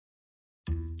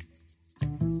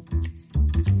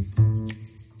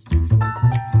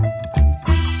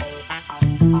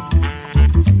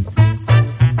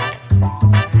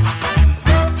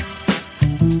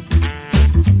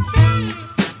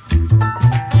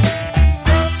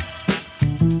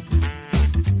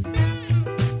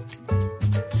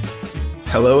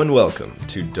Hello and welcome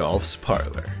to Dolph's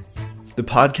Parlor, the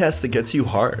podcast that gets you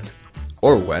hard,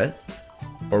 or wet,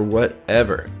 or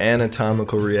whatever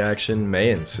anatomical reaction may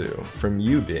ensue from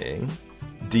you being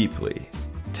deeply,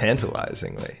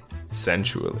 tantalizingly,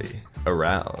 sensually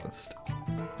aroused.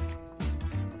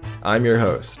 I'm your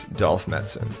host, Dolph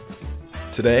Metzen.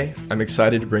 Today, I'm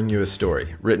excited to bring you a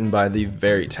story written by the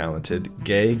very talented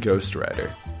gay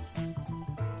ghostwriter.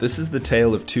 This is the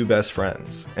tale of two best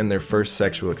friends and their first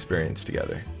sexual experience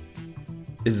together.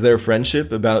 Is their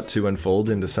friendship about to unfold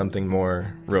into something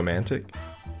more romantic?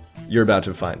 You're about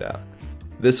to find out.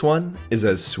 This one is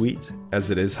as sweet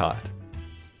as it is hot.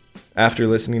 After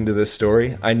listening to this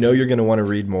story, I know you're going to want to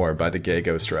read more by the gay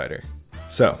ghostwriter.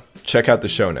 So, check out the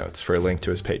show notes for a link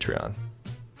to his Patreon.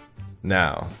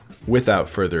 Now, without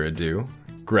further ado,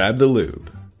 grab the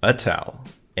lube, a towel,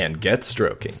 and get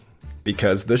stroking,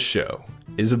 because the show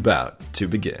is about to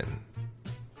begin.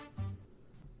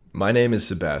 My name is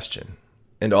Sebastian,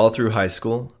 and all through high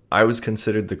school, I was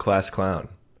considered the class clown.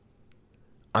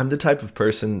 I'm the type of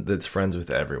person that's friends with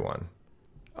everyone.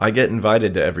 I get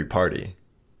invited to every party.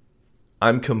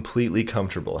 I'm completely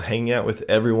comfortable hanging out with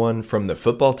everyone from the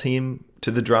football team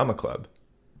to the drama club.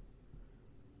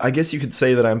 I guess you could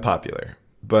say that I'm popular,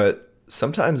 but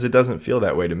sometimes it doesn't feel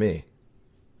that way to me.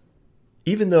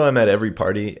 Even though I'm at every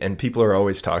party and people are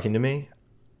always talking to me,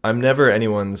 I'm never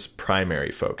anyone's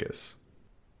primary focus.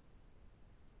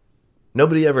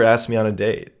 Nobody ever asks me on a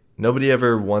date. Nobody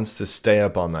ever wants to stay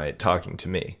up all night talking to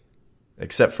me,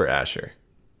 except for Asher.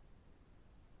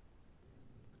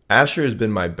 Asher has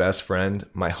been my best friend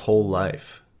my whole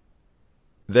life.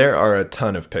 There are a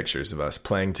ton of pictures of us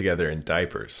playing together in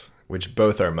diapers, which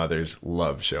both our mothers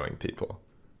love showing people.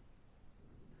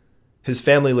 His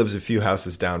family lives a few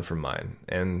houses down from mine,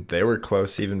 and they were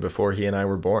close even before he and I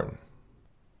were born.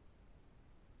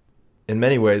 In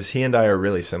many ways, he and I are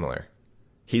really similar.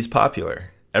 He's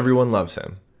popular. Everyone loves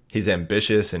him. He's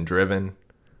ambitious and driven.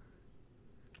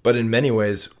 But in many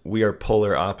ways, we are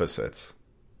polar opposites.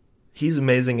 He's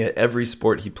amazing at every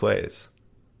sport he plays.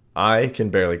 I can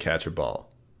barely catch a ball.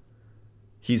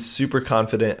 He's super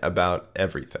confident about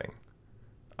everything.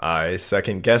 I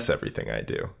second guess everything I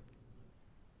do.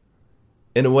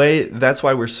 In a way, that's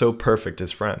why we're so perfect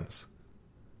as friends.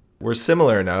 We're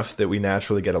similar enough that we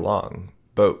naturally get along,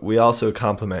 but we also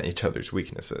complement each other's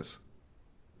weaknesses.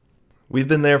 We've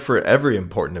been there for every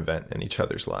important event in each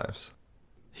other's lives.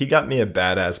 He got me a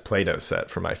badass Play-Doh set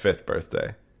for my 5th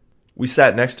birthday. We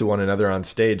sat next to one another on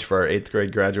stage for our 8th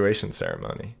grade graduation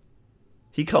ceremony.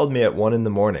 He called me at 1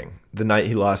 a.m, the night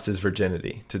he lost his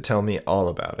virginity, to tell me all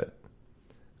about it.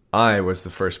 I was the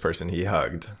first person he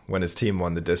hugged when his team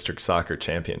won the district soccer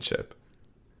championship.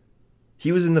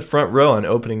 He was in the front row on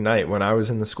opening night when I was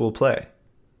in the school play.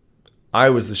 I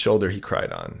was the shoulder he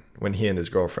cried on when he and his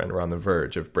girlfriend were on the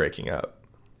verge of breaking up.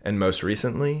 And most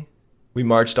recently, we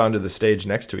marched onto the stage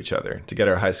next to each other to get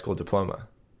our high school diploma.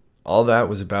 All that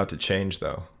was about to change,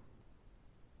 though.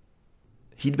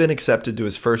 He'd been accepted to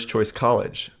his first choice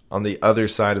college on the other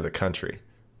side of the country.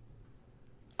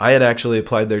 I had actually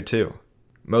applied there too,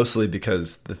 mostly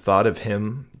because the thought of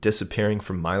him disappearing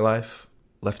from my life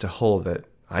left a hole that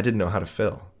I didn't know how to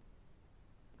fill.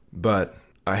 But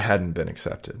I hadn't been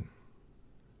accepted.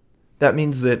 That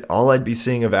means that all I'd be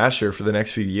seeing of Asher for the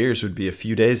next few years would be a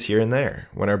few days here and there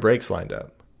when our breaks lined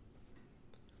up.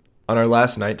 On our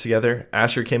last night together,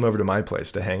 Asher came over to my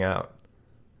place to hang out.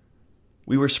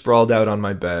 We were sprawled out on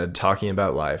my bed talking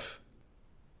about life.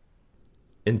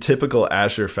 In typical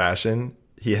Asher fashion,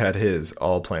 he had his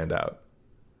all planned out.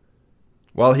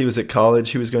 While he was at college,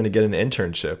 he was going to get an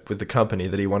internship with the company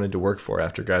that he wanted to work for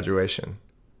after graduation.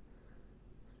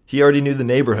 He already knew the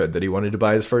neighborhood that he wanted to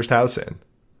buy his first house in.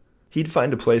 He'd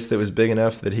find a place that was big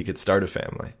enough that he could start a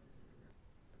family.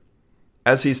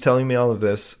 As he's telling me all of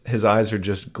this, his eyes are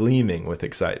just gleaming with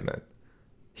excitement.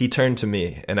 He turned to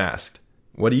me and asked,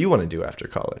 "What do you want to do after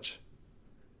college?"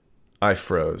 I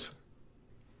froze.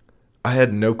 I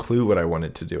had no clue what I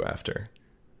wanted to do after.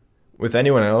 With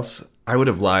anyone else, I would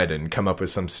have lied and come up with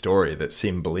some story that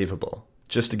seemed believable,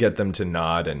 just to get them to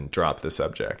nod and drop the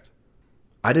subject.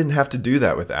 I didn't have to do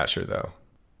that with Asher, though.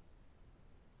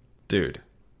 "Dude,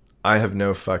 I have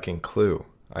no fucking clue,"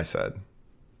 I said.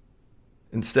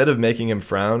 Instead of making him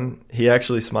frown, he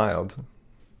actually smiled.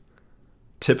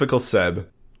 Typical Seb,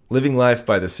 living life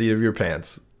by the seat of your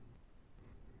pants.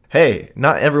 Hey,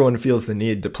 not everyone feels the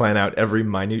need to plan out every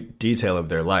minute detail of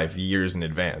their life years in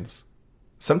advance.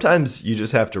 Sometimes you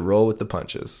just have to roll with the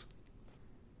punches.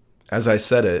 As I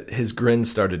said it, his grin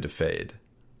started to fade.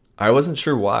 I wasn't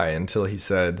sure why until he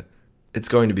said, "It's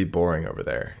going to be boring over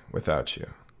there without you."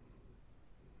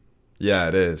 Yeah,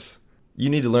 it is. You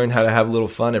need to learn how to have a little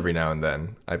fun every now and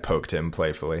then, I poked him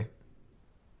playfully.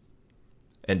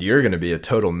 And you're going to be a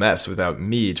total mess without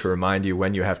me to remind you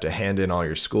when you have to hand in all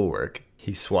your schoolwork,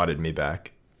 he swatted me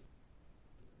back.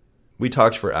 We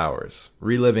talked for hours,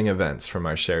 reliving events from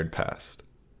our shared past.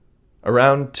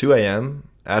 Around 2 a.m.,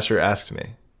 Asher asked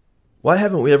me, "Why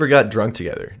haven't we ever got drunk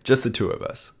together, just the two of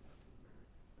us?"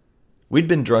 We'd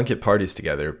been drunk at parties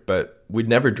together, but we'd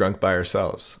never drunk by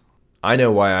ourselves. I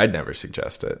know why I'd never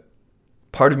suggest it.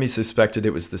 Part of me suspected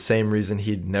it was the same reason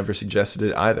he'd never suggested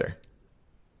it either.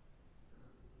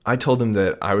 I told him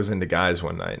that I was into guys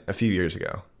one night, a few years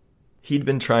ago. He'd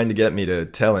been trying to get me to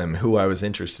tell him who I was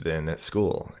interested in at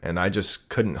school, and I just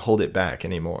couldn't hold it back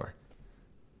anymore.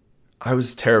 I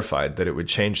was terrified that it would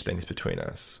change things between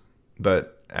us,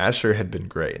 but Asher had been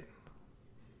great.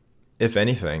 If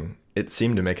anything, it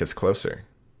seemed to make us closer.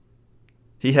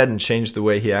 He hadn't changed the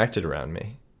way he acted around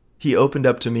me. He opened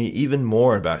up to me even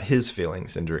more about his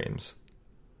feelings and dreams.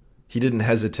 He didn't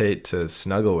hesitate to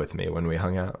snuggle with me when we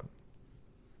hung out.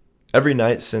 Every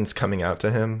night since coming out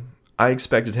to him, I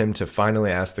expected him to finally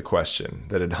ask the question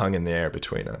that had hung in the air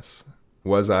between us.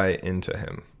 Was I into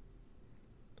him?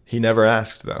 He never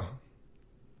asked, though.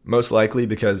 Most likely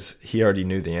because he already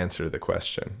knew the answer to the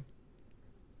question.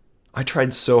 I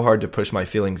tried so hard to push my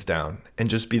feelings down and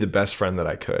just be the best friend that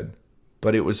I could,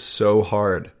 but it was so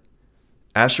hard.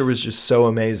 Asher was just so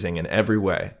amazing in every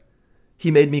way.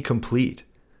 He made me complete.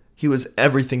 He was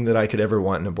everything that I could ever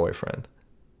want in a boyfriend.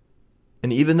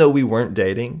 And even though we weren't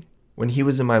dating, when he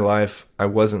was in my life, I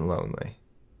wasn't lonely.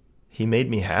 He made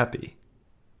me happy.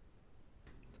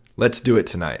 "Let's do it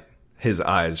tonight." His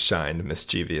eyes shined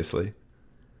mischievously.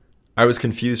 I was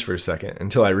confused for a second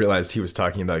until I realized he was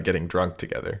talking about getting drunk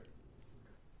together.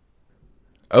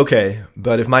 "Okay,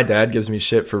 but if my dad gives me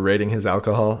shit for rating his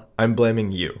alcohol, I'm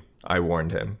blaming you," I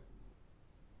warned him.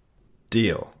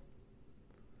 Deal.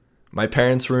 My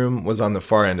parents' room was on the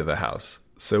far end of the house,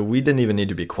 so we didn't even need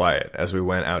to be quiet as we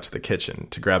went out to the kitchen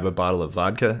to grab a bottle of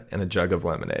vodka and a jug of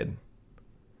lemonade.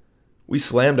 We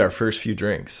slammed our first few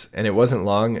drinks, and it wasn't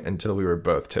long until we were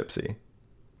both tipsy.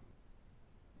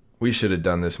 "We should have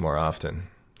done this more often,"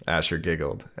 Asher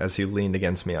giggled as he leaned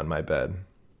against me on my bed.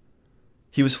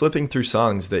 He was flipping through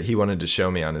songs that he wanted to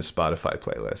show me on his Spotify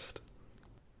playlist.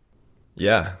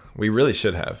 Yeah, we really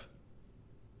should have.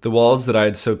 The walls that I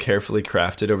had so carefully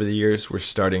crafted over the years were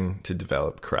starting to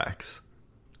develop cracks.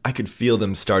 I could feel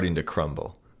them starting to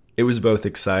crumble. It was both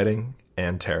exciting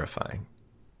and terrifying.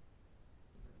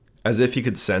 As if he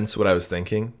could sense what I was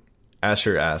thinking,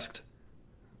 Asher asked,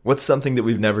 "What's something that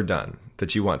we've never done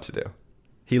that you want to do?"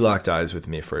 He locked eyes with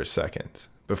me for a second,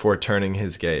 before turning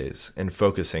his gaze and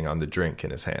focusing on the drink in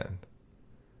his hand.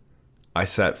 I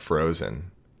sat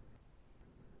frozen.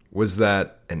 Was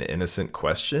that an innocent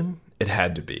question? It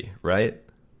had to be, right?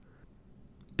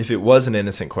 If it was an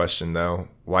innocent question, though,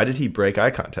 why did he break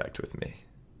eye contact with me?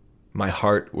 My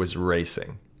heart was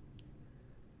racing.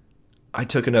 I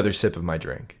took another sip of my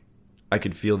drink. I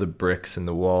could feel the bricks in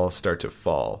the wall start to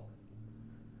fall.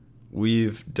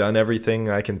 We've done everything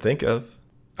I can think of.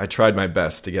 I tried my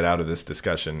best to get out of this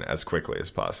discussion as quickly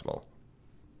as possible.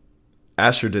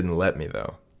 Asher didn't let me,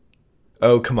 though.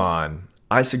 "Oh, come on.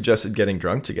 I suggested getting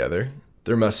drunk together.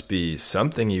 There must be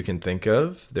something you can think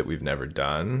of that we've never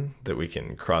done that we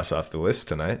can cross off the list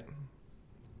tonight."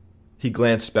 He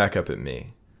glanced back up at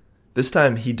me. This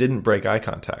time, he didn't break eye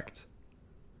contact.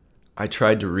 I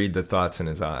tried to read the thoughts in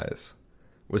his eyes.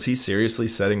 Was he seriously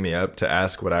setting me up to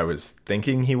ask what I was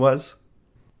thinking he was?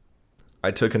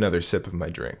 I took another sip of my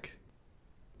drink.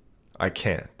 "I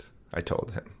can't," I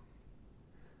told him.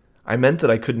 I meant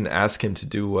that I couldn't ask him to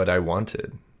do what I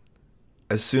wanted.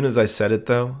 As soon as I said it,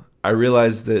 though, I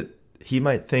realized that he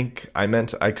might think I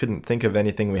meant I couldn't think of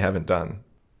anything we haven't done.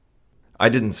 I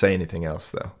didn't say anything else,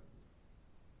 though.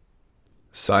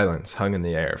 Silence hung in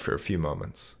the air for a few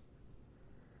moments.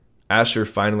 Asher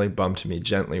finally bumped me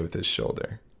gently with his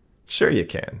shoulder. "Sure you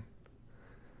can."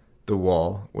 The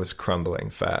wall was crumbling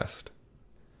fast.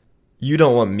 "You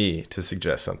don't want me to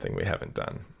suggest something we haven't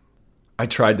done." I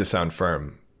tried to sound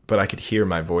firm, but I could hear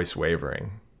my voice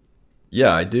wavering.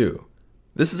 "Yeah, I do.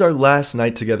 This is our last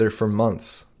night together for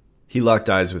months." He locked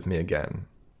eyes with me again.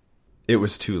 It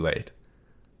was too late.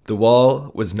 The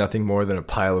wall was nothing more than a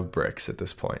pile of bricks at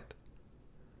this point.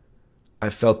 I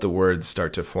felt the words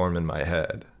start to form in my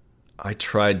head. I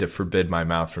tried to forbid my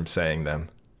mouth from saying them.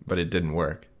 but it didn't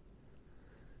work.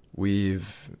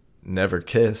 We've never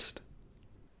kissed.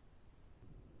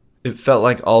 It felt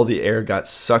like all the air got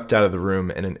sucked out of the room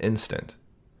in an instant.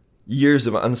 Years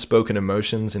of unspoken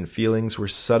emotions and feelings were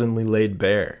suddenly laid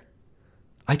bare.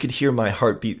 I could hear my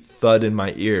heartbeat thud in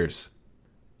my ears.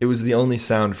 It was the only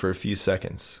sound for a few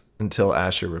seconds, until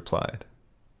Asher replied.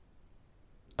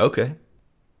 Okay.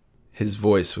 His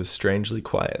voice was strangely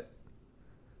quiet.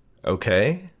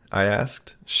 Okay? I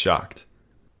asked, shocked.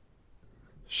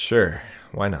 Sure,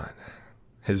 why not?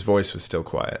 His voice was still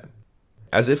quiet,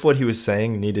 as if what he was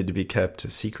saying needed to be kept a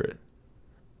secret.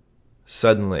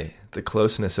 Suddenly, the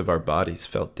closeness of our bodies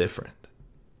felt different.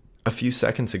 A few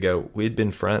seconds ago, we had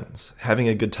been friends, having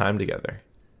a good time together.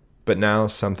 But now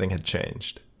something had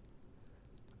changed.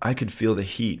 I could feel the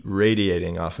heat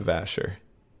radiating off of Asher.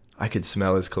 I could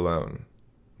smell his cologne.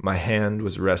 My hand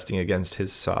was resting against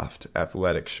his soft,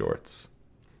 athletic shorts.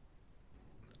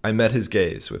 I met his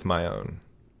gaze with my own.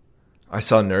 I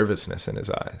saw nervousness in his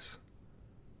eyes.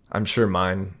 I'm sure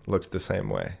mine looked the same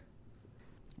way.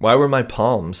 Why were my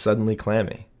palms suddenly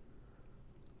clammy?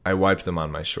 I wiped them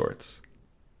on my shorts.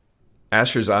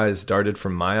 Asher's eyes darted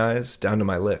from my eyes down to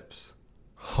my lips.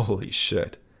 Holy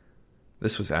shit.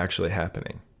 This was actually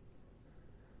happening.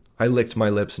 I licked my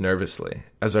lips nervously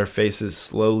as our faces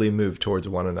slowly moved towards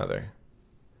one another.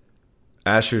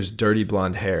 Asher's dirty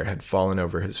blonde hair had fallen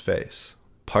over his face,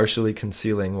 partially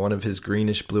concealing one of his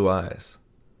greenish blue eyes.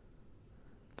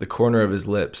 The corner of his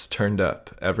lips turned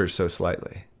up ever so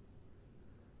slightly.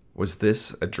 Was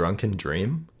this a drunken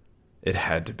dream? It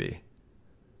had to be.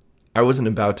 I wasn't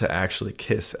about to actually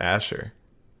kiss Asher.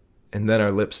 And then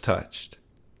our lips touched.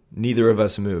 Neither of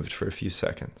us moved for a few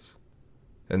seconds.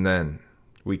 And then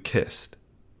we kissed.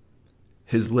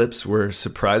 His lips were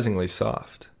surprisingly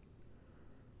soft.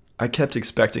 I kept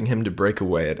expecting him to break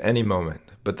away at any moment,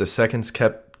 but the seconds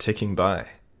kept ticking by.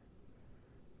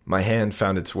 My hand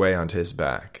found its way onto his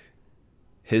back.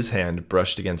 His hand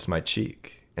brushed against my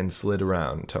cheek and slid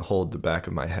around to hold the back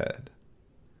of my head.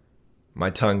 My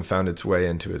tongue found its way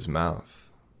into his mouth.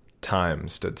 Time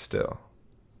stood still.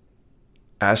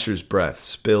 Asher's breath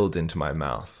spilled into my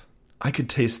mouth. I could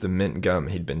taste the mint gum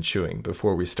he'd been chewing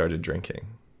before we started drinking.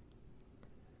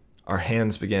 Our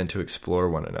hands began to explore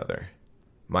one another.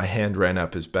 My hand ran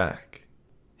up his back.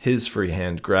 His free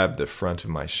hand grabbed the front of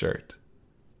my shirt.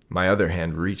 My other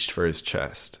hand reached for his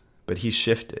chest, but he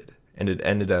shifted, and it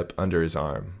ended up under his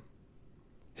arm.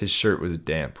 His shirt was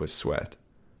damp with sweat.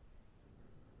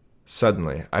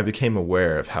 Suddenly, I became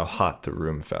aware of how hot the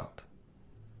room felt.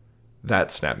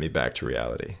 That snapped me back to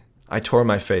reality. I tore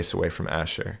my face away from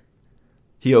Asher.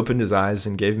 He opened his eyes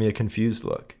and gave me a confused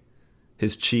look.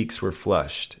 His cheeks were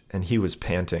flushed, and he was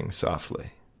panting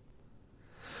softly.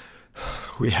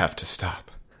 We have to stop,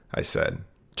 I said,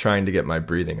 trying to get my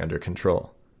breathing under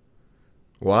control.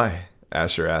 Why?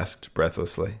 Asher asked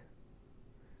breathlessly.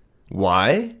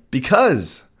 Why?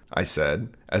 Because, I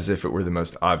said, as if it were the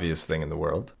most obvious thing in the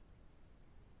world.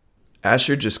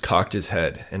 Asher just cocked his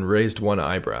head and raised one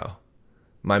eyebrow.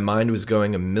 My mind was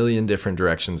going a million different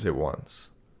directions at once.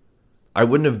 I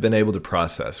wouldn't have been able to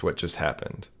process what just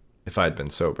happened if I'd been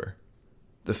sober.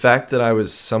 The fact that I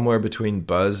was somewhere between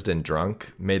buzzed and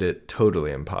drunk made it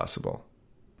totally impossible.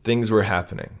 Things were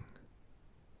happening.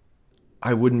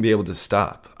 I wouldn't be able to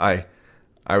stop. I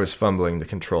was fumbling to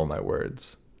control my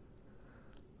words.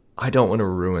 I don't want to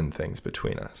ruin things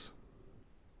between us.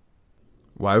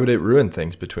 Why would it ruin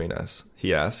things between us?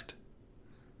 He asked.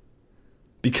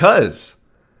 Because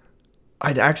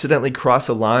I'd accidentally cross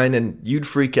a line and you'd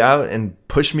freak out and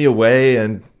push me away,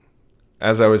 and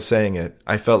as I was saying it,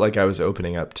 I felt like I was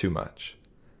opening up too much.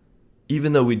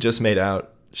 Even though we just made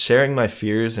out, sharing my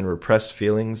fears and repressed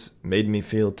feelings made me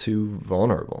feel too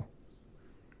vulnerable.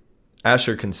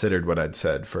 Asher considered what I'd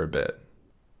said for a bit.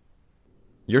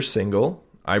 You're single?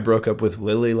 I broke up with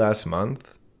Lily last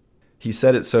month? He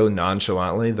said it so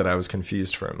nonchalantly that I was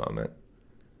confused for a moment.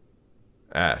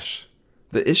 Ash,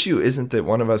 the issue isn't that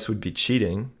one of us would be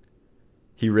cheating.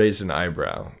 He raised an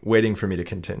eyebrow, waiting for me to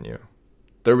continue.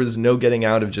 There was no getting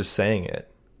out of just saying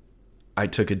it. I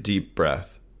took a deep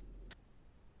breath.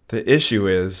 The issue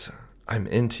is, I'm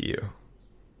into you.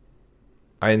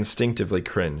 I instinctively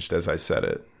cringed as I said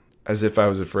it, as if I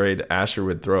was afraid Asher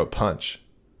would throw a punch.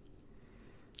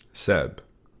 Seb,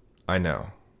 I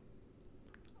know.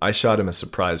 I shot him a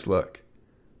surprised look.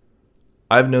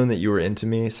 I've known that you were into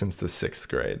me since the 6th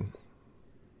grade.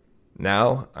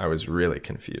 Now, I was really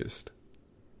confused.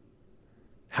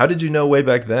 How did you know way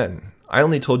back then? I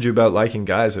only told you about liking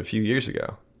guys a few years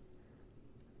ago.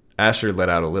 Asher let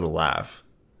out a little laugh.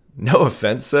 No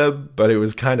offense, Seb, but it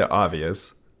was kind of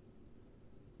obvious.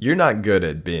 You're not good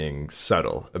at being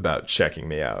subtle about checking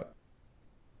me out.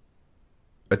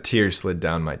 A tear slid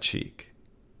down my cheek.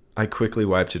 I quickly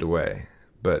wiped it away,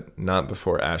 but not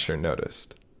before Asher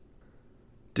noticed.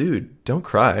 Dude, don't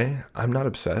cry. I'm not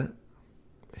upset.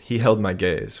 He held my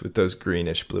gaze with those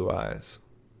greenish blue eyes.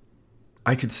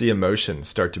 I could see emotion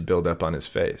start to build up on his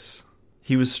face.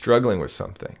 He was struggling with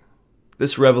something.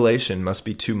 This revelation must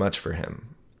be too much for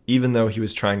him, even though he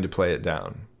was trying to play it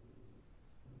down.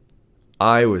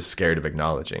 I was scared of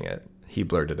acknowledging it, he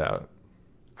blurted out.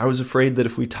 I was afraid that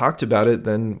if we talked about it,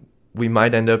 then we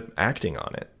might end up acting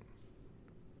on it.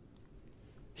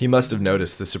 He must have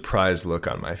noticed the surprised look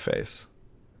on my face.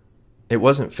 It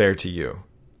wasn't fair to you.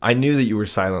 I knew that you were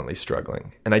silently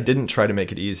struggling, and I didn't try to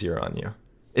make it easier on you.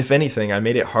 If anything, I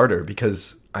made it harder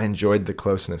because I enjoyed the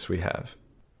closeness we have.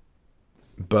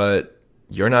 But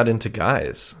you're not into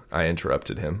guys, I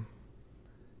interrupted him.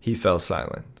 He fell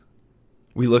silent.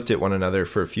 We looked at one another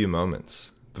for a few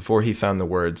moments before he found the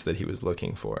words that he was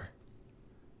looking for.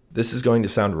 This is going to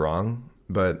sound wrong,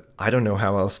 but I don't know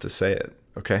how else to say it,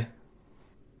 okay?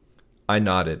 I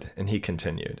nodded, and he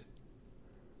continued.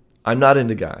 I'm not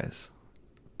into guys,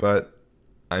 but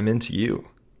I'm into you.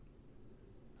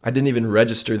 I didn't even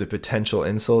register the potential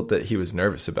insult that he was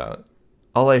nervous about.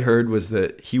 All I heard was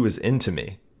that he was into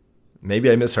me. Maybe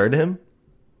I misheard him?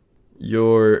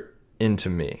 You're into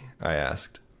me, I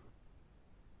asked.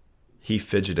 He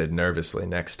fidgeted nervously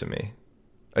next to me.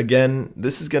 Again,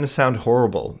 this is going to sound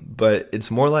horrible, but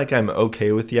it's more like I'm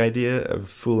okay with the idea of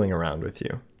fooling around with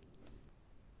you.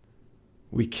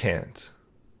 We can't.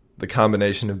 The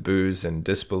combination of booze and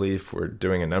disbelief were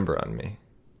doing a number on me.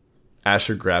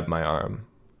 Asher grabbed my arm.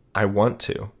 I want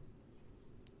to.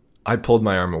 I pulled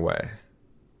my arm away.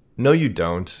 No, you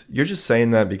don't. You're just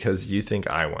saying that because you think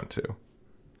I want to.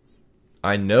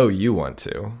 I know you want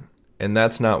to, and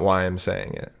that's not why I'm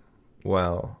saying it.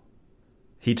 Well,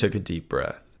 he took a deep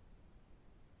breath.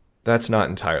 That's not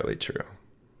entirely true.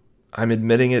 I'm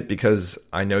admitting it because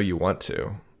I know you want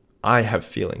to. I have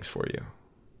feelings for you.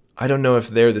 I don't know if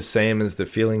they're the same as the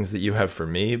feelings that you have for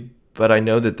me, but I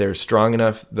know that they're strong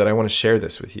enough that I want to share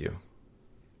this with you.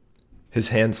 His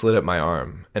hand slid up my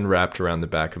arm and wrapped around the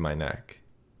back of my neck.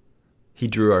 He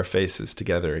drew our faces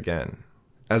together again.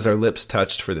 As our lips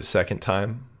touched for the second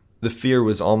time, the fear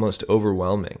was almost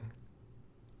overwhelming.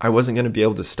 I wasn't going to be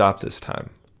able to stop this time.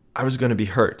 I was going to be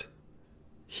hurt.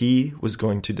 He was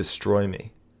going to destroy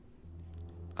me.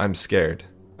 I'm scared,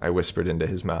 I whispered into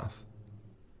his mouth.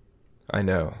 I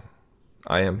know.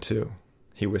 I am too,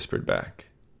 he whispered back.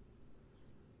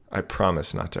 I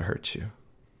promise not to hurt you.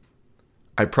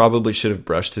 I probably should have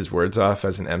brushed his words off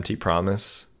as an empty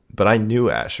promise, but I knew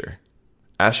Asher.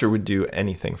 Asher would do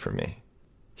anything for me.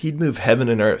 He'd move heaven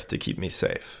and earth to keep me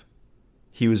safe.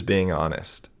 He was being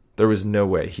honest. There was no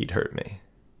way he'd hurt me.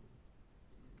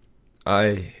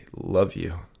 I love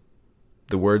you.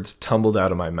 The words tumbled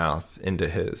out of my mouth into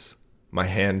his. My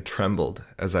hand trembled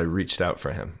as I reached out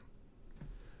for him.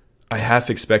 I half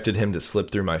expected him to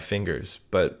slip through my fingers,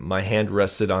 but my hand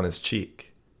rested on his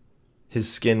cheek.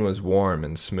 His skin was warm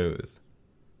and smooth.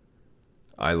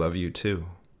 I love you too,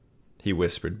 he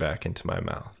whispered back into my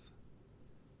mouth.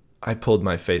 I pulled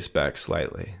my face back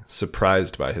slightly,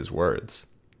 surprised by his words.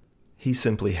 He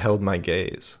simply held my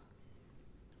gaze.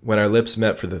 When our lips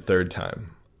met for the third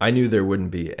time, I knew there wouldn't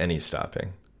be any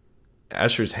stopping.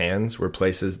 Asher's hands were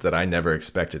places that I never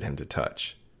expected him to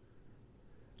touch.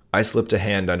 I slipped a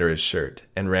hand under his shirt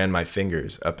and ran my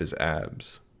fingers up his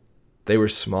abs. They were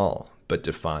small, but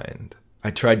defined.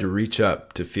 I tried to reach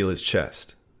up to feel his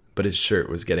chest, but his shirt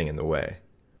was getting in the way.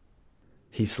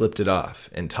 He slipped it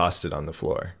off and tossed it on the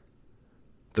floor.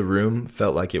 The room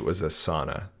felt like it was a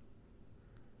sauna.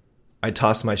 I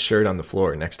tossed my shirt on the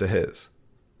floor next to his.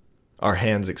 Our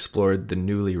hands explored the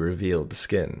newly revealed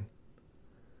skin.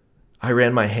 I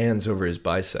ran my hands over his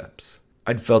biceps.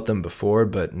 I'd felt them before,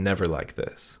 but never like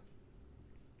this.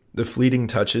 The fleeting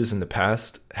touches in the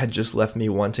past had just left me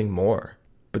wanting more,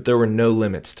 but there were no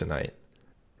limits tonight.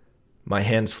 My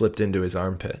hand slipped into his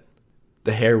armpit.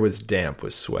 The hair was damp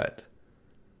with sweat.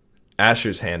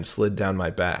 Asher's hand slid down my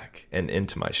back and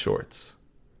into my shorts.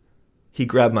 He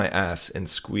grabbed my ass and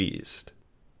squeezed.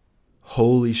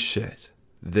 Holy shit,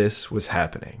 this was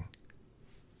happening.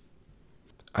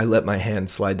 I let my hand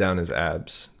slide down his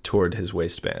abs toward his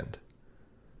waistband.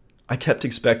 I kept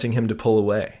expecting him to pull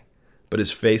away, but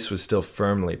his face was still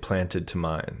firmly planted to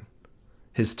mine.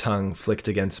 His tongue flicked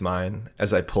against mine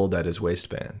as I pulled at his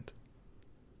waistband.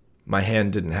 My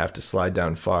hand didn't have to slide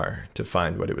down far to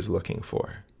find what it was looking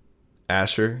for.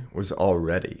 Asher was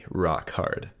already rock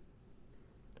hard.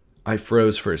 I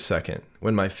froze for a second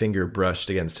when my finger brushed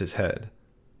against his head.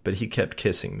 but he kept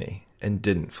kissing me and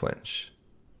didn't flinch.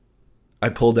 I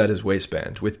pulled at his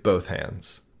waistband with both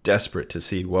hands, desperate to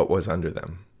see what was under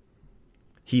them.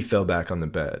 He fell back on the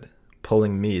bed,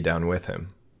 pulling me down with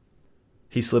him.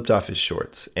 He slipped off his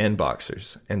shorts and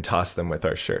boxers and tossed them with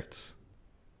our shirts.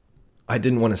 I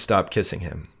didn't want to stop kissing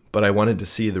him, but I wanted to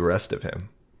see the rest of him.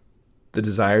 The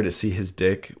desire to see his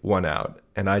dick won out,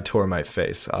 and I tore my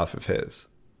face off of his.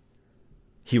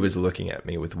 He was looking at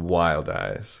me with wild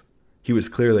eyes. He was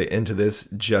clearly into this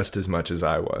just as much as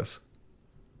I was.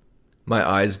 My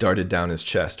eyes darted down his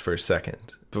chest for a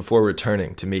second, before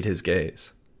returning to meet his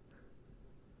gaze.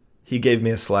 He gave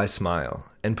me a sly smile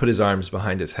and put his arms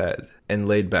behind his head and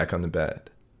laid back on the bed.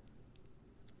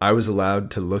 I was allowed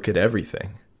to look at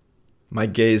everything. My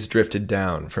gaze drifted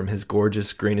down from his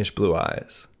gorgeous greenish blue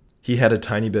eyes. He had a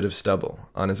tiny bit of stubble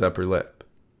on his upper lip.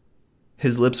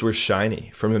 His lips were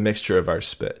shiny from a mixture of our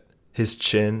spit. His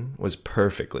chin was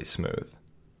perfectly smooth.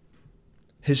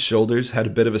 His shoulders had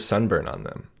a bit of a sunburn on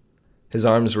them. His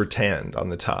arms were tanned on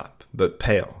the top, but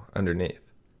pale underneath.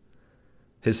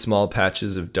 His small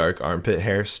patches of dark armpit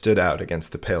hair stood out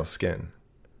against the pale skin.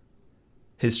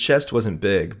 His chest wasn't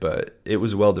big, but it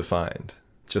was well defined,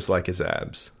 just like his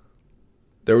abs.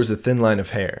 There was a thin line of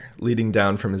hair leading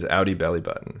down from his outie belly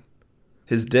button.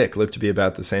 His dick looked to be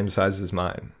about the same size as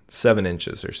mine, 7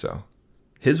 inches or so.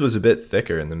 His was a bit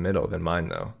thicker in the middle than mine,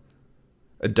 though.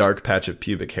 A dark patch of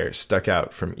pubic hair stuck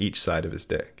out from each side of his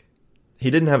dick. He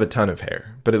didn't have a ton of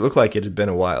hair, but it looked like it had been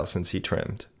a while since he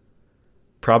trimmed.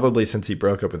 Probably since he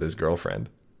broke up with his girlfriend.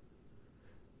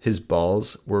 His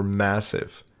balls were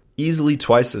massive, easily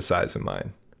twice the size of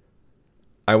mine.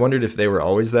 I wondered if they were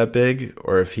always that big,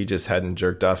 or if he just hadn't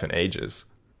jerked off in ages.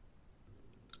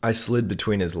 I slid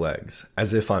between his legs,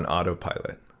 as if on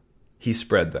autopilot. He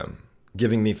spread them,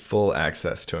 giving me full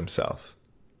access to himself.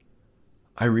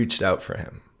 I reached out for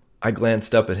him. I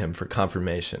glanced up at him for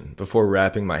confirmation before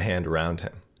wrapping my hand around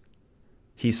him.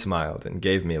 He smiled and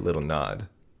gave me a little nod.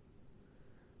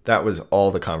 That was all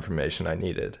the confirmation I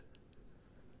needed.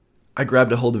 I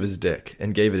grabbed a hold of his dick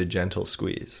and gave it a gentle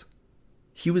squeeze.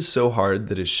 He was so hard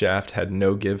that his shaft had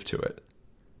no give to it.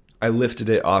 I lifted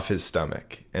it off his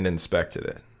stomach and inspected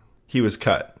it. He was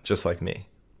cut, just like me.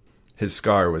 His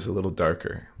scar was a little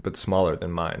darker, but smaller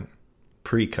than mine.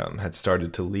 Pre-cum had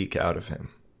started to leak out of him.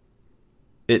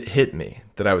 It hit me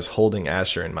that I was holding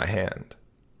Asher in my hand.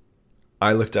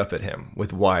 I looked up at him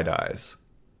with wide eyes.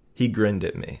 He grinned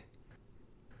at me.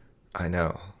 "I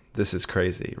know, this is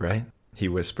crazy, right?" he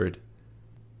whispered.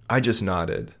 I just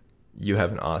nodded. "You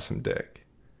have an awesome dick."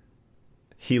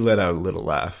 He let out a little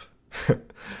laugh.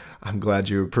 "I'm glad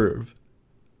you approve."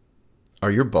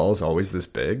 "Are your balls always this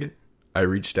big?" I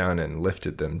reached down and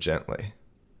lifted them gently.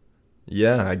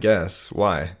 "Yeah, I guess.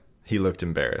 Why?" He looked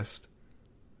embarrassed.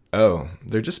 "Oh,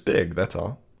 they're just big, that's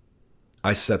all."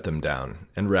 I set them down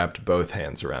and wrapped both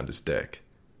hands around his dick.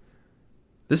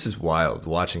 "This is wild,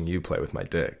 watching you play with my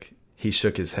dick." He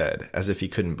shook his head as if he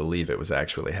couldn't believe it was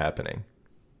actually happening.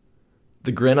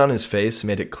 The grin on his face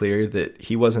made it clear that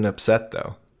he wasn't upset,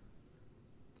 though.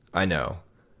 "I know.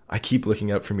 I keep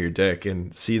looking up from your dick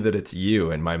and see that it's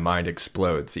you, and my mind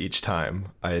explodes each time,"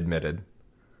 I admitted.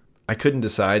 I couldn't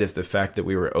decide if the fact that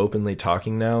we were openly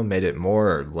talking now made it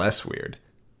more or less weird.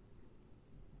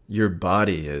 "Your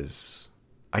body is..."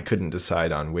 I couldn't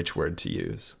decide on which word to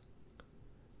use.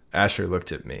 Asher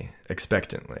looked at me,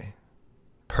 expectantly.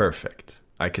 Perfect.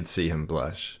 I could see him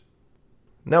blush.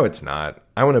 "No, it's not.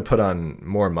 I want to put on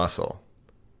more muscle."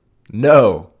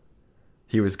 "No!"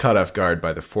 He was caught off guard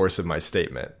by the force of my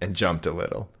statement and jumped a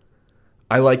little.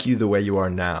 "I like you the way you are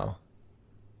now."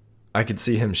 I could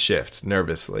see him shift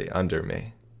nervously under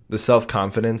me. The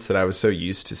self-confidence that I was so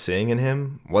used to seeing in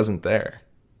him wasn't there.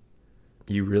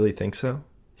 "You really think so?"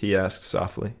 he asked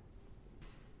softly.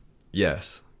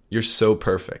 "Yes, you're so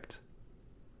perfect."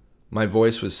 My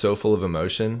voice was so full of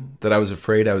emotion that I was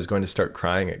afraid I was going to start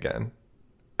crying again.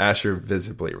 Asher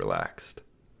visibly relaxed.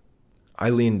 I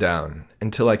leaned down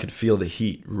until I could feel the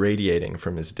heat radiating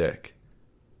from his dick.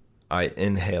 I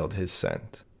inhaled his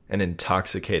scent, an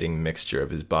intoxicating mixture of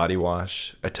his body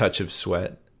wash, a touch of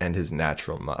sweat, and his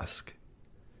natural musk.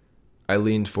 I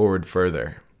leaned forward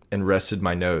further and rested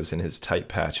my nose in his tight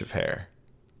patch of hair,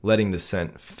 letting the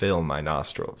scent fill my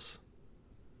nostrils.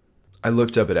 I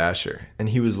looked up at Asher, and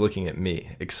he was looking at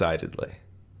me excitedly.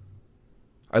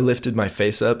 I lifted my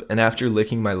face up, and after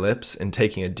licking my lips and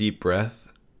taking a deep breath,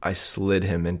 I slid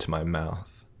him into my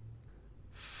mouth.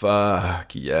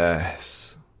 "Fuck,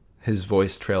 yes." His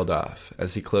voice trailed off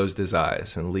as he closed his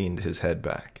eyes and leaned his head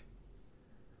back.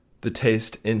 The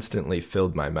taste instantly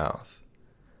filled my mouth.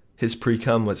 His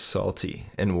pre-cum was salty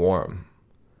and warm.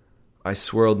 I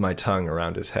swirled my tongue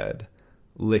around his head,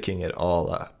 licking it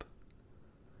all up.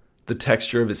 The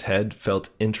texture of his head felt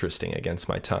interesting against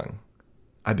my tongue.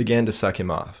 I began to suck him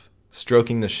off,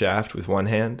 stroking the shaft with one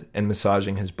hand and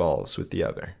massaging his balls with the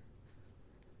other.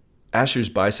 Asher's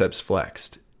biceps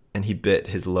flexed, and he bit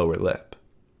his lower lip.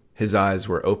 His eyes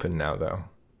were open now, though.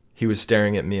 He was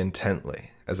staring at me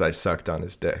intently as I sucked on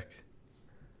his dick.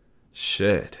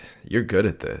 "Shit, you're good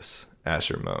at this,"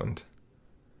 Asher moaned.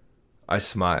 I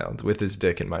smiled with his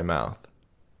dick in my mouth.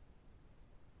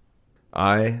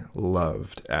 I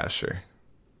loved Asher.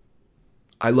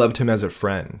 I loved him as a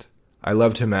friend. I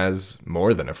loved him as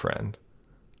more than a friend.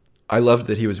 I loved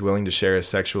that he was willing to share a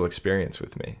sexual experience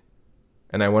with me,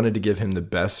 and I wanted to give him the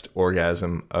best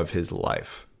orgasm of his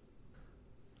life.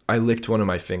 I licked one of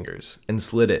my fingers and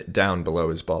slid it down below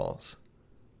his balls.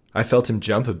 I felt him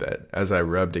jump a bit as I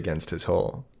rubbed against his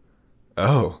hole.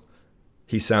 "Oh,"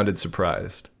 he sounded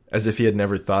surprised, as if he had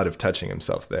never thought of touching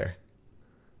himself there.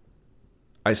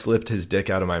 I slipped his dick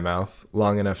out of my mouth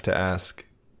long enough to ask,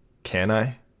 "Can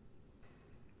I?"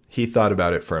 He thought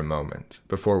about it for a moment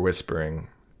before whispering,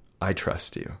 "I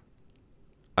trust you."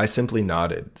 I simply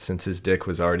nodded since his dick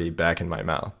was already back in my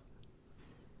mouth.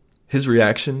 His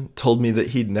reaction told me that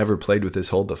he'd never played with his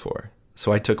hole before,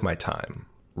 so I took my time,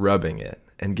 rubbing it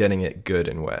and getting it good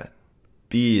and wet.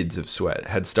 Beads of sweat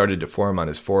had started to form on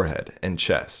his forehead and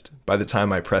chest by the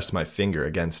time I pressed my finger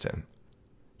against him.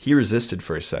 He resisted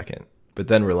for a second, but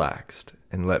then relaxed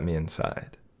and let me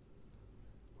inside.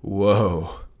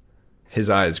 Whoa! His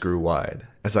eyes grew wide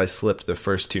as I slipped the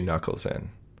first 2 knuckles in.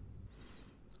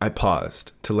 I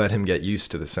paused to let him get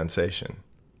used to the sensation.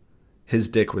 His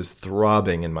dick was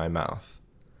throbbing in my mouth.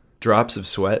 Drops of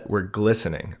sweat were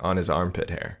glistening on his armpit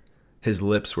hair. His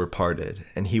lips were parted,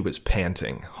 and he was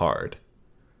panting hard.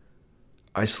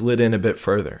 I slid in a bit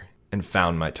further and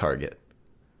found my target.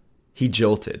 He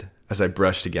jolted as I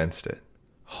brushed against it.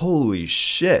 "Holy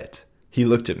shit!" He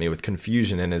looked at me with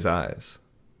confusion in his eyes.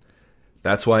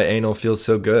 That's why anal feels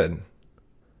so good.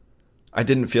 I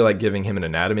didn't feel like giving him an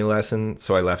anatomy lesson,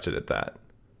 so I left it at that.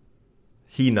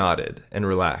 He nodded and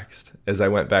relaxed as I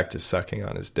went back to sucking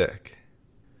on his dick.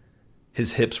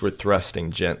 His hips were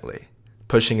thrusting gently,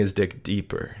 pushing his dick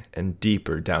deeper and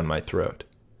deeper down my throat.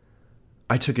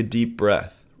 I took a deep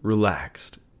breath,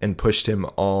 relaxed, and pushed him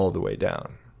all the way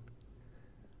down.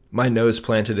 My nose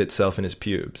planted itself in his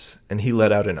pubes, and he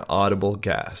let out an audible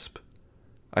gasp.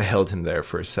 I held him there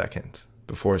for a second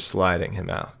before sliding him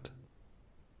out.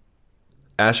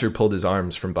 Asher pulled his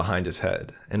arms from behind his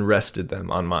head and rested them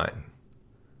on mine.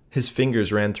 His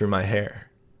fingers ran through my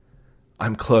hair.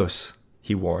 "I'm close,"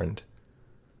 he warned.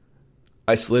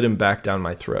 I slid him back down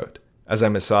my throat as I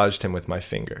massaged him with my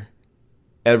finger.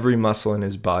 Every muscle in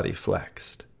his body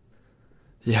flexed.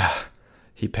 "Yeah,"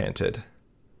 he panted.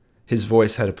 His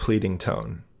voice had a pleading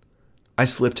tone. I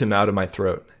slipped him out of my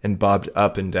throat and bobbed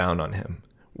up and down on him,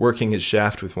 working his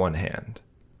shaft with one hand.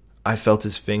 I felt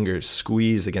his fingers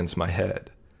squeeze against my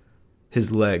head.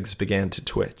 His legs began to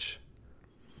twitch.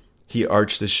 He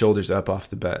arched his shoulders up off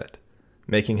the bed,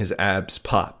 making his abs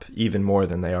pop even more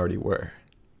than they already were.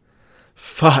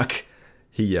 "Fuck!"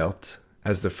 he yelped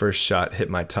as the first shot hit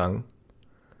my tongue.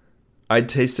 I'd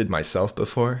tasted myself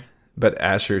before, but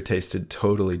Asher tasted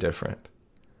totally different.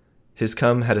 His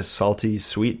cum had a salty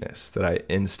sweetness that I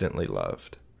instantly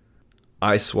loved.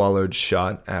 I swallowed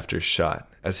shot after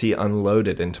shot as he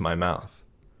unloaded into my mouth.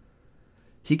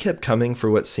 He kept coming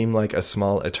for what seemed like a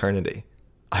small eternity.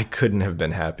 I couldn't have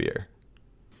been happier.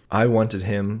 I wanted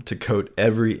him to coat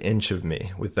every inch of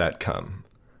me with that cum.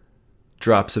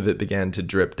 Drops of it began to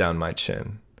drip down my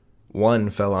chin. One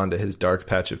fell onto his dark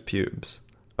patch of pubes,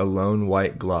 a lone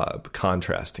white glob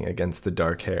contrasting against the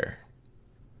dark hair.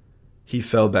 He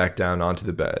fell back down onto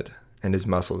the bed, and his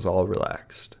muscles all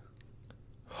relaxed.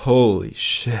 Holy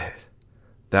shit,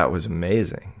 that was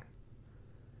amazing.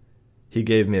 He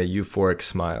gave me a euphoric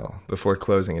smile before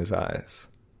closing his eyes.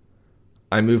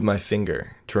 I moved my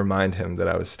finger to remind him that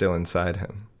I was still inside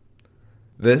him.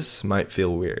 This might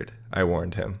feel weird, I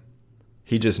warned him.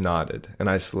 He just nodded, and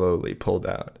I slowly pulled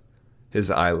out.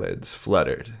 His eyelids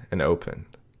fluttered and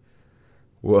opened.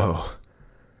 Whoa.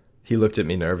 He looked at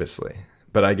me nervously,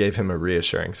 but I gave him a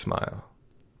reassuring smile.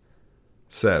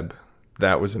 "Seb,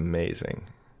 that was amazing.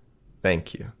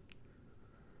 Thank you."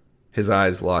 His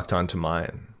eyes locked onto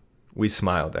mine. We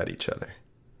smiled at each other.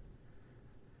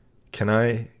 "Can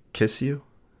I kiss you?"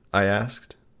 I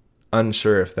asked,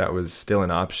 unsure if that was still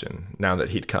an option now that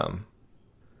he'd come.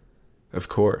 "Of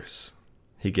course."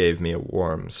 He gave me a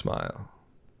warm smile.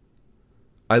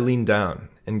 I leaned down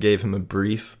and gave him a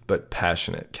brief but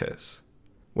passionate kiss.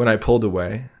 When I pulled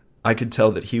away, I could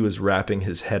tell that he was wrapping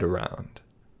his head around.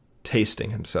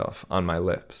 tasting himself on my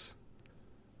lips.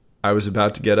 I was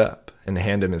about to get up and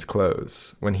hand him his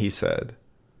clothes when he said,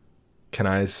 "Can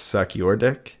I suck your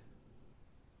dick?"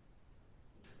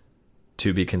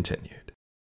 To be continued.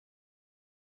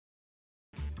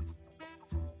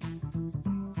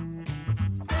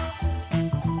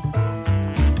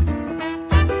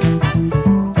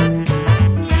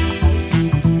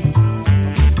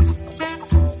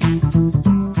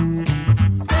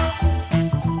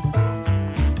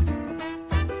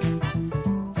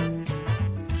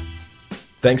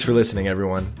 Thanks for listening,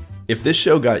 everyone. If this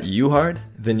show got you hard,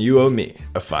 then you owe me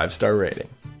a 5-star rating.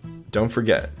 Don't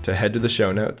forget to head to the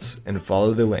show notes and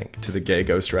follow the link to the Gay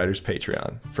Ghostwriters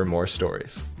Patreon for more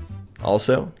stories.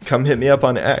 Also, come hit me up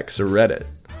on X or Reddit.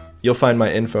 You'll find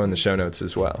my info in the show notes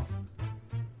as well.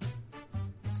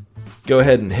 Go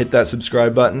ahead and hit that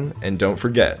subscribe button, and don't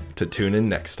forget to tune in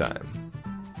next time.